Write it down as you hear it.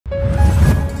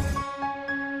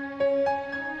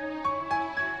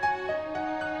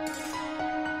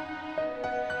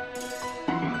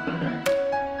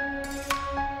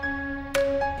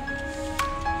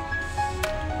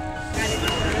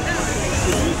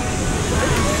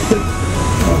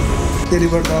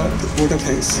deliver the vote of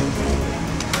thanks.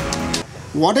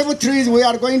 Whatever trees we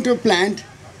are going to plant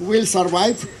will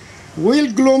survive,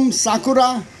 will bloom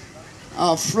sakura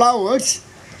flowers.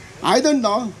 I don't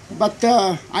know, but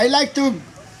I like to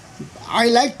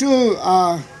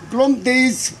bloom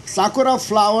these sakura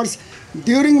flowers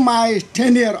during my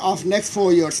tenure of next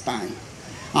 4 years time.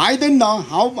 I don't know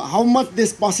how much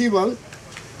this possible.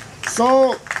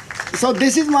 So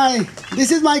this is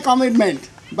my commitment.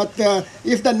 But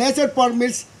if the nature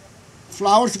permits,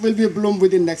 flowers will be bloom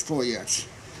within next 4 years.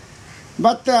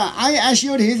 But I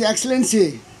assured His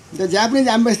Excellency, the Japanese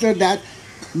ambassador, that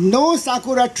no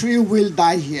sakura tree will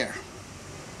die here.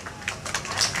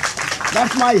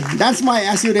 That's my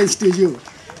assurance to you.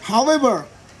 However,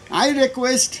 I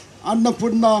request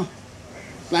Annapurna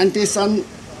Plantation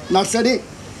Nursery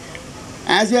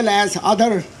as well as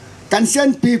other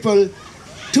concerned people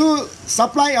to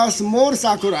supply us more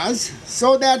sakuras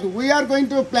so that we are going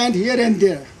to plant here and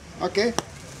there. Okay?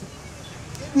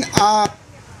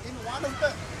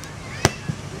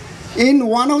 In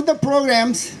one of the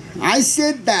programs, I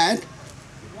said that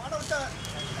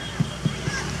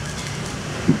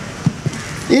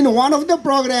in one of the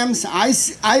programs,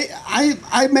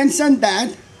 I mentioned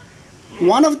that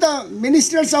one of the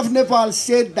ministers of Nepal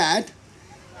said that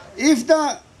if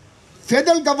the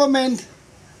federal government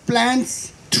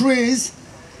plants trees,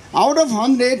 out of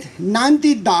 100,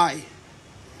 90 die.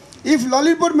 If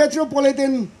Lalitpur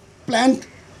Metropolitan plant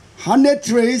 100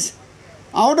 trees,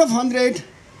 out of 100,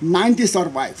 90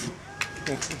 survive.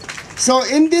 So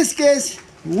in this case,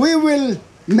 we will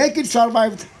make it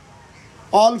survive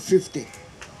all 50.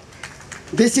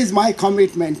 This is my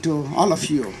commitment to all of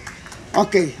you.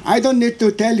 Okay, I don't need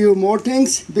to tell you more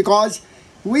things because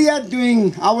we are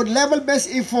doing our level-based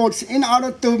efforts in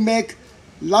order to make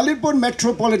Lalitpur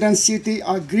Metropolitan City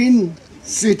a green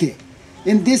city.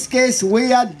 In this case,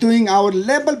 we are doing our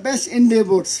level-based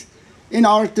endeavors in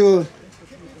order to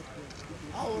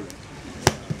our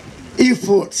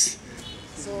efforts.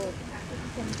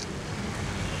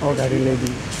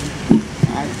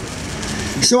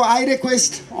 So I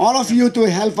request all of you to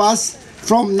help us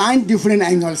from 9 different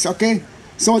angles, okay?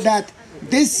 So that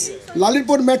this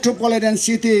Lalitpur Metropolitan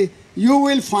City, you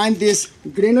will find this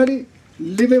greenery,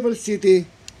 livable city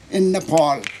in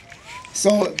Nepal.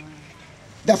 So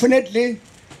definitely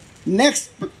next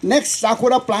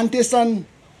Sakura plantation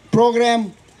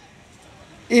program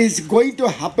is going to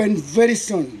happen very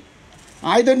soon.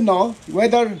 I don't know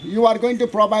whether you are going to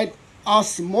provide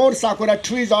us more Sakura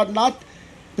trees or not.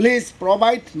 Please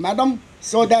provide, madam,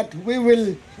 so that we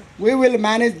will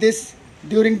manage this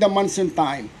during the monsoon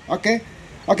time. Okay?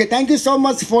 Okay, thank you so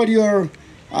much for your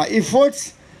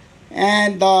efforts.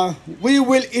 And we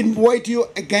will invite you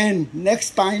again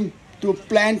next time to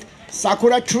plant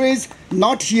sakura trees,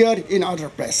 not here in other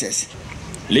places.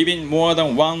 Living more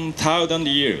than 1,000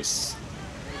 years.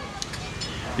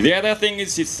 The other thing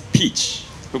is its peach.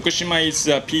 Fukushima is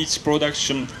a peach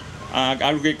production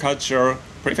agriculture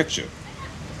prefecture.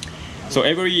 So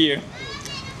every year,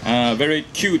 very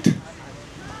cute,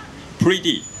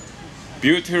 pretty,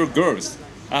 beautiful girls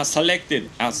are selected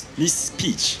as Miss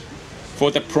Peach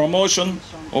for the promotion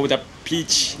of the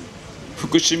peach,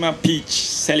 Fukushima peach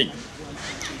selling.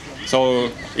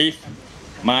 So if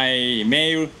my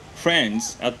male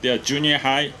friends at the junior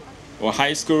high or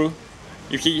high school,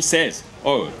 if he says,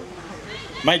 oh,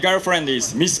 my girlfriend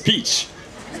is Miss Peach,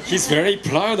 he's very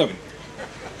proud of it.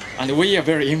 And we are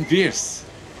very envious.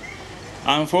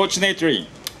 Unfortunately,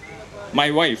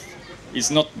 my wife is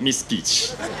not Miss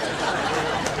Peach.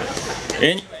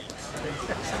 Anyway,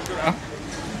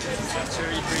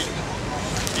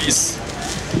 is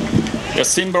the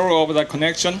symbol of the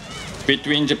connection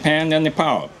between Japan and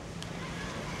Nepal.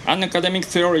 An academic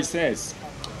theory says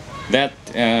that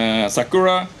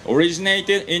sakura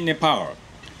originated in Nepal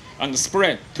and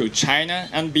spread to China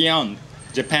and beyond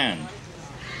Japan.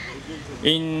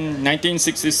 In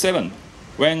 1967,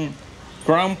 when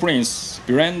Crown Prince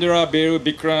Birendra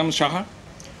Bikram Shah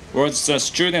was a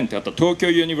student at the Tokyo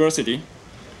University,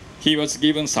 he was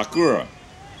given sakura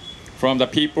from the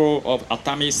people of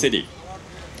Atami City.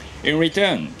 In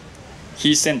return,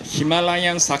 he sent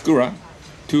Himalayan sakura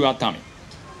to Atami.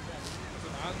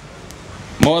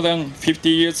 More than 50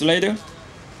 years later,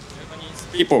 Japanese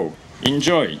people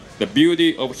enjoy the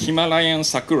beauty of Himalayan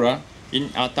sakura in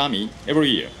Atami every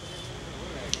year.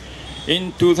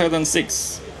 In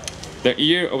 2006, the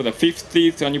year of the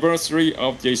 50th anniversary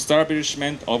of the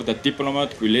establishment of the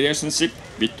diplomatic relationship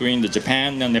between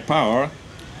Japan and Nepal,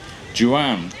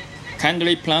 Juan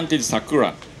kindly planted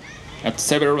sakura at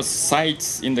several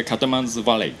sites in the Kathmandu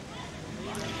Valley.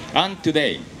 And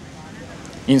today,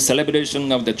 In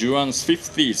celebration of the Juan's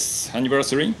 50th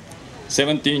anniversary,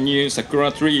 17 new sakura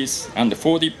trees and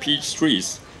 40 peach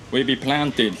trees will be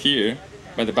planted here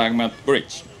by the Bagmat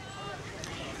Bridge.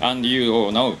 And you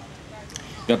all know,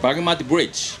 the Bagmat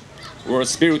Bridge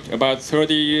was built about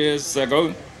 30 years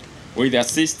ago with the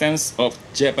assistance of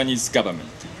Japanese government.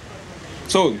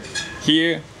 So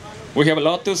here we have a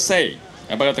lot to say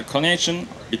about the connection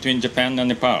between Japan and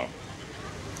Nepal.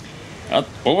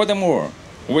 Furthermore,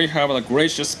 we have the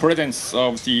gracious presence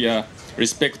of the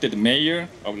respected mayor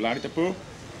of Lalitpur,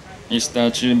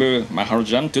 Mr. Chibu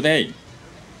Maharajan, today.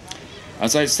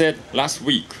 As I said last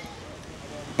week,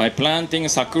 by planting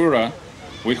sakura,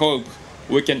 we hope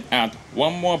we can add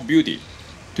one more beauty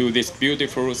to this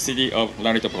beautiful city of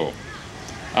Lalitpur.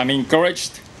 I'm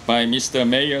encouraged by Mr.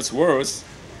 Mayor's words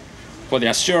for the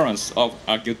assurance of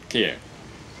our good care.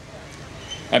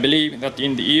 I believe that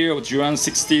in the year of Juan's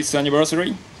 60th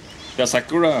anniversary, the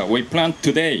sakura we plant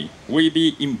today will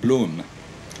be in bloom.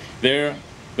 There,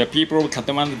 the people of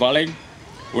Kathmandu Valley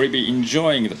will be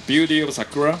enjoying the beauty of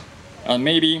sakura and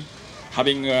maybe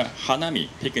having a hanami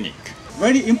picnic.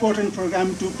 Very important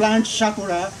program to plant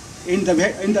sakura in the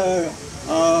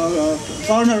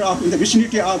corner of, in the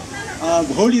vicinity of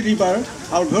Holy River,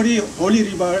 our very holy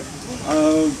river,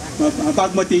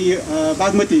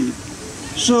 Bagmati.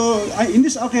 So in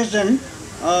this occasion,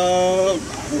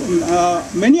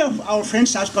 many of our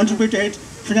friends have contributed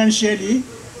financially,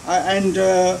 and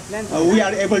we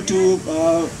are able to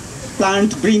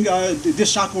bring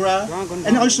this sakura,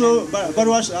 and also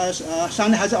Barwa's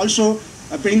son has also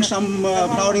bring some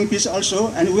flowering piece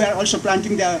also, and we are also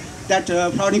planting that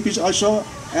flowering piece also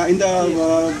in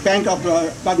the bank of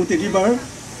Bagmati River.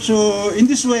 So in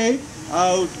this way,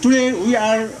 today we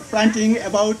are planting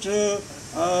about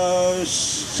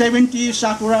 70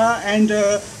 sakura and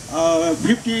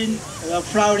 15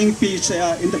 flowering piece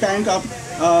in the bank of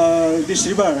this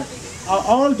river.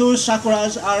 All those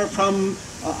sakuras are from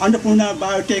Annapurna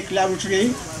Biotech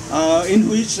Laboratory, in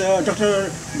which Dr.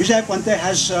 Vijay Pante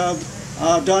has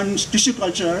done tissue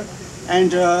culture,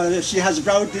 and she has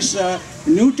brought this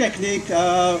new technique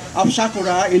of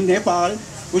sakura in Nepal,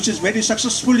 which is very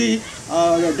successfully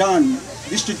done,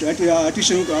 this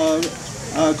tissue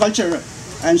culture.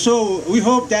 And so we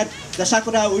hope that the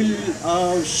sakura will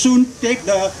soon take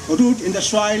the root in the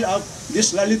soil of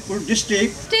this Lalitpur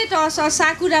district. It was a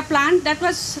sakura plant, that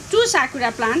was 2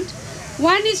 sakura plant.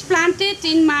 One is planted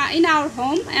in our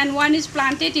home and one is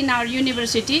planted in our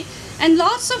university. And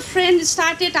lots of friends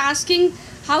started asking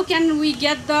how can we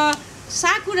get the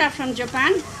sakura from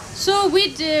Japan. So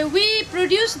we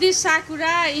produced this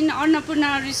sakura in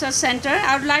Annapurna Research Center.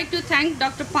 I would like to thank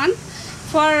Dr. Pant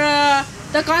for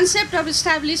the concept of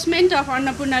establishment of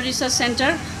Annapurna Research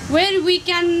Center, where we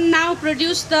can now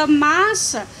produce the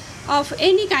mass of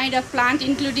any kind of plant,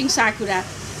 including sakura.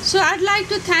 So I'd like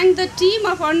to thank the team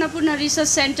of Annapurna Research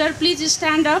Center. Please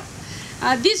stand up.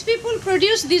 These people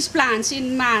produce these plants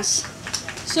in mass.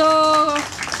 So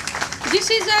this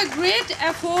is a great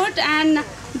effort, and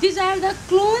these are the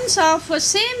clones of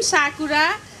same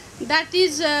sakura that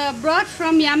is brought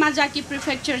from Yamazaki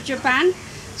Prefecture, Japan.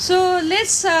 So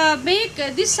let's make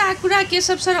this sakura.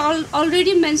 Keshav sir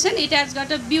already mentioned it has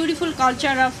got a beautiful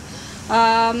culture of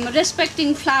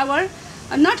respecting flower.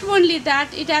 Not only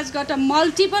that, it has got a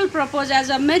multiple purpose as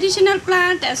a medicinal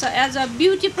plant, as a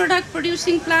beauty product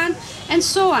producing plant, and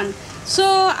so on. So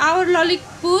our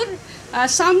Lalitpur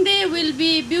someday will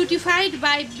be beautified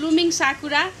by blooming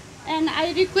sakura, and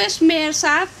I request Mayor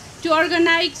Saab to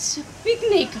organize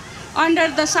picnic under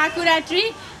the sakura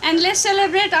tree, and let's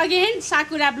celebrate again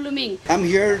sakura blooming. I'm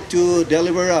here to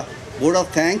deliver a word of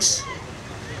thanks.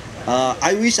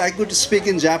 I wish I could speak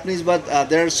in Japanese, but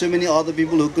there are so many other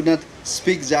people who could not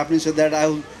speak Japanese, so that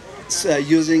I'm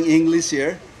using English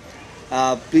here.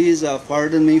 Please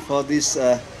pardon me for this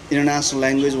international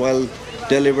language while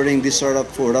delivering this sort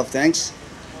of word of thanks.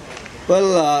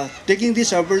 Well, taking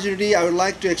this opportunity, I would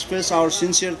like to express our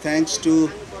sincere thanks to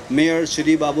Mayor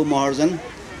Shri Babu Maharajan,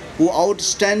 who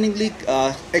outstandingly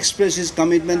expressed his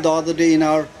commitment the other day in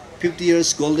our 50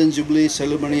 years Golden Jubilee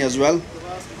ceremony as well.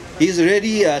 He is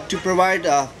ready to provide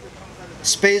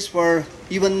space for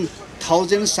even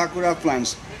 1,000 sakura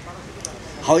plants.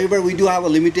 However, we do have a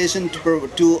limitation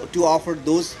to offer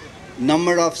those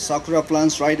number of sakura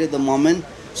plants right at the moment.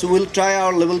 So we'll try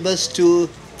our level best to,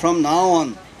 from now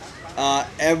on,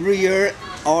 every year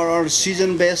or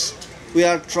season based,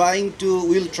 we'll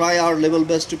try our level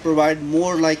best to provide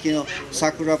more, like,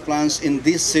 sakura plants in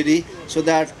this city, so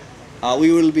that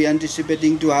we will be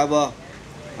anticipating to have a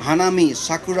hanami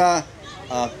sakura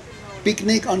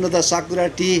picnic under the sakura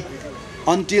tree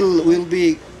until we'll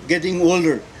be getting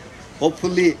older.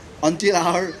 hopefully until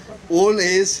our old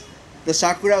age, the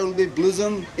sakura will be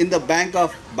blossom in the bank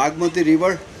of Bagmati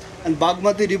River. And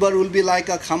Bagmati River will be like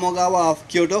a Kamogawa of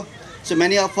Kyoto. So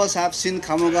many of us have seen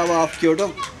Kamogawa of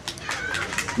Kyoto.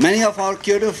 Many of our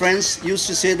Kyoto friends used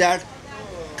to say that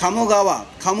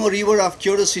Kamo River of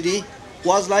Kyoto city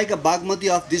was like a Bagmati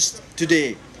of this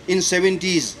today in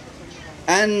 70s.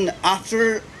 And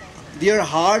after their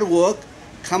hard work,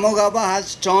 Kamogawa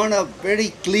has turned a very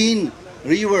clean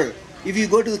river. If you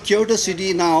go to Kyoto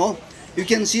city now, you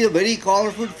can see a very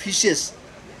colorful fishes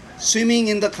swimming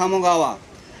in the Kamogawa.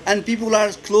 And people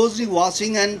are closely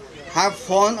watching and have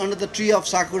fun under the tree of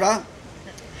sakura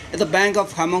at the bank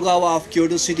of Kamogawa of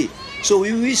Kyoto city. So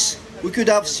we wish we could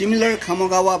have similar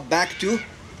Kamogawa back to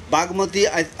Bagmati.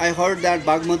 I heard that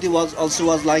Bagmati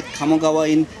was like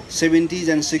Kamogawa in 70s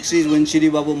and 60s when Shri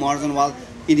Babu Maharjan was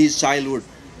in his childhood.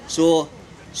 So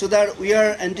that we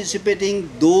are anticipating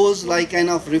those like kind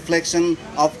of reflection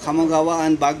of Kamogawa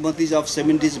and Bagmatis of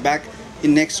 70s back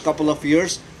in next couple of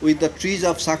years with the trees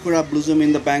of sakura blossom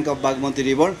in the bank of Bagmati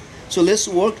River. So let's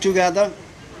work together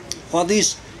for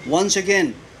this. Once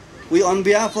again, we on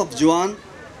behalf of Juan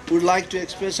would like to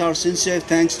express our sincere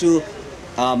thanks to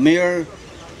Mayor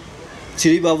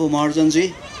Shri Babu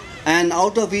Maharjanji, and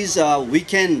out of his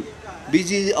weekend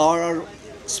busy or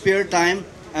spare time,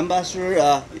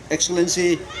 Ambassador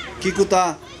Excellency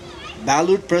Kikuta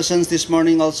valued presence this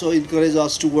morning also encouraged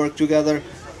us to work together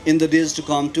in the days to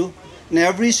come too. And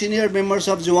every senior members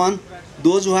of Juan,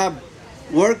 those who have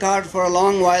worked hard for a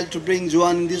long while to bring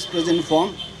Juan in this present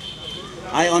form,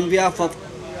 I on behalf of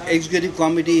Executive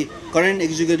Committee, current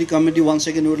Executive Committee, once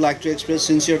again would like to express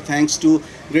sincere thanks to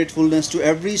gratefulness to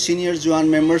every senior Juan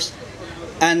members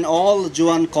and all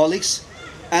Juan colleagues,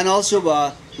 and also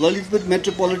Lalitpur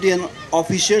Metropolitan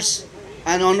officers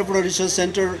and Entrepreneur Research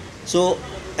Center. So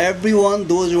everyone,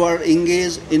 those who are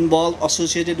engaged, involved,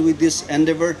 associated with this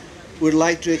endeavor, would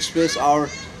like to express our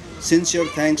sincere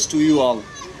thanks to you all.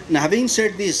 Now, having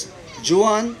said this,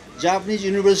 Juan Japanese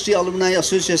University Alumni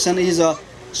Association is a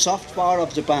soft power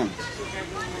of Japan.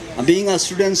 Being a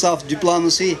student of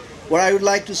diplomacy, what I would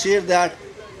like to say is that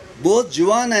both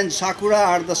Juan and Sakura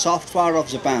are the soft power of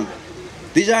Japan.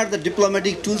 These are the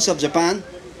diplomatic tools of Japan.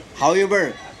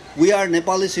 However, we are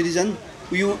Nepali citizen.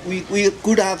 We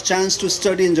could have chance to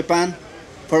study in Japan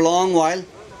for a long while,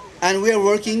 and we are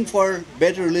working for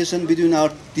better relation between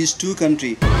these two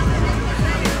countries.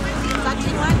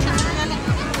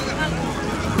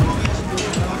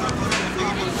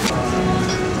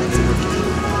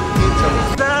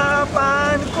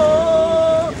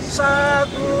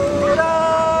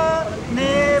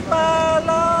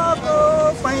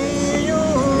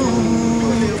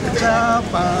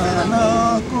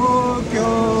 Japanko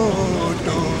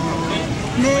Kyoto,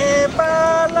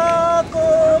 Nepalko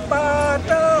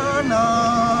Patana,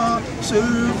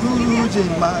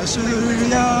 Surujima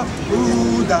Surya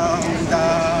Udanda,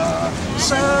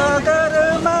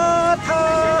 Sagarmatha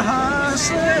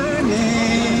Hasne,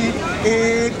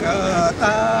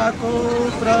 Ekatako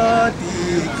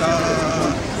Pratika,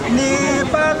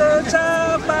 Nepal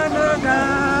Japan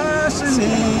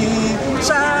Gasne,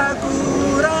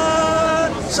 Sakura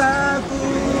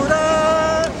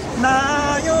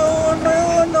Nayo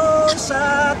no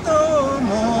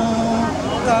Satomo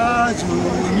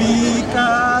Kazumi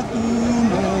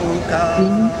Kakumoka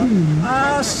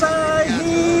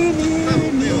Asahi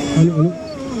Niyo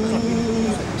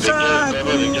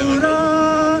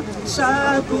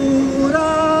Sakura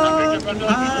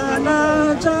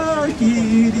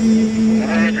Anajakiri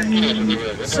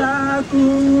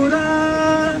Sakura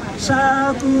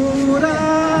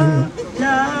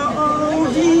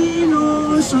Yaohino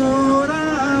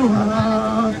Sorawa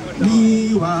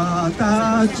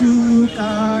Niwatachu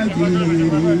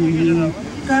Kagiri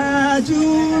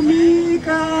Kazumi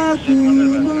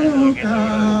Kakumoka